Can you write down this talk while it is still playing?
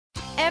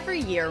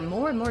Every year,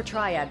 more and more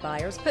Triad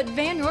buyers put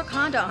Vann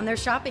Honda on their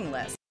shopping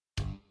list.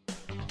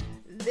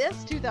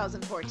 This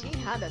 2014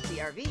 Honda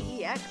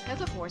CR-V EX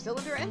has a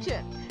 4-cylinder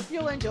engine.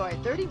 You'll enjoy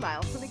 30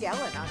 miles to the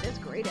gallon on this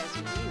great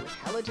SUV with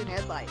halogen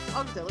headlights,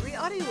 auxiliary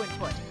audio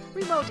input,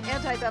 remote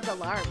anti-theft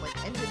alarm with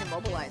engine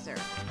immobilizer,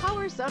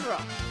 power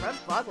sunroof, front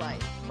fog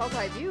lights,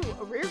 multi-view,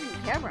 rear view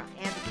camera,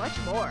 and much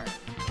more.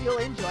 You'll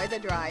enjoy the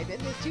drive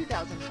in this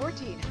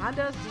 2014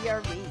 Honda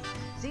CR-V.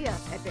 See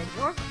us at Van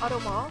York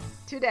Auto Mall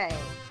today.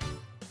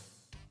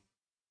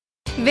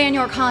 Vann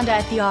Honda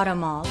at the Auto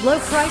Mall. Low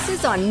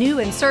prices on new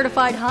and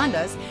certified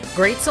Hondas,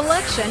 great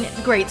selection,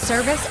 great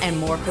service, and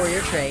more for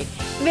your trade.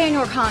 Vann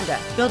Honda,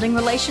 building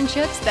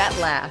relationships that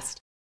last.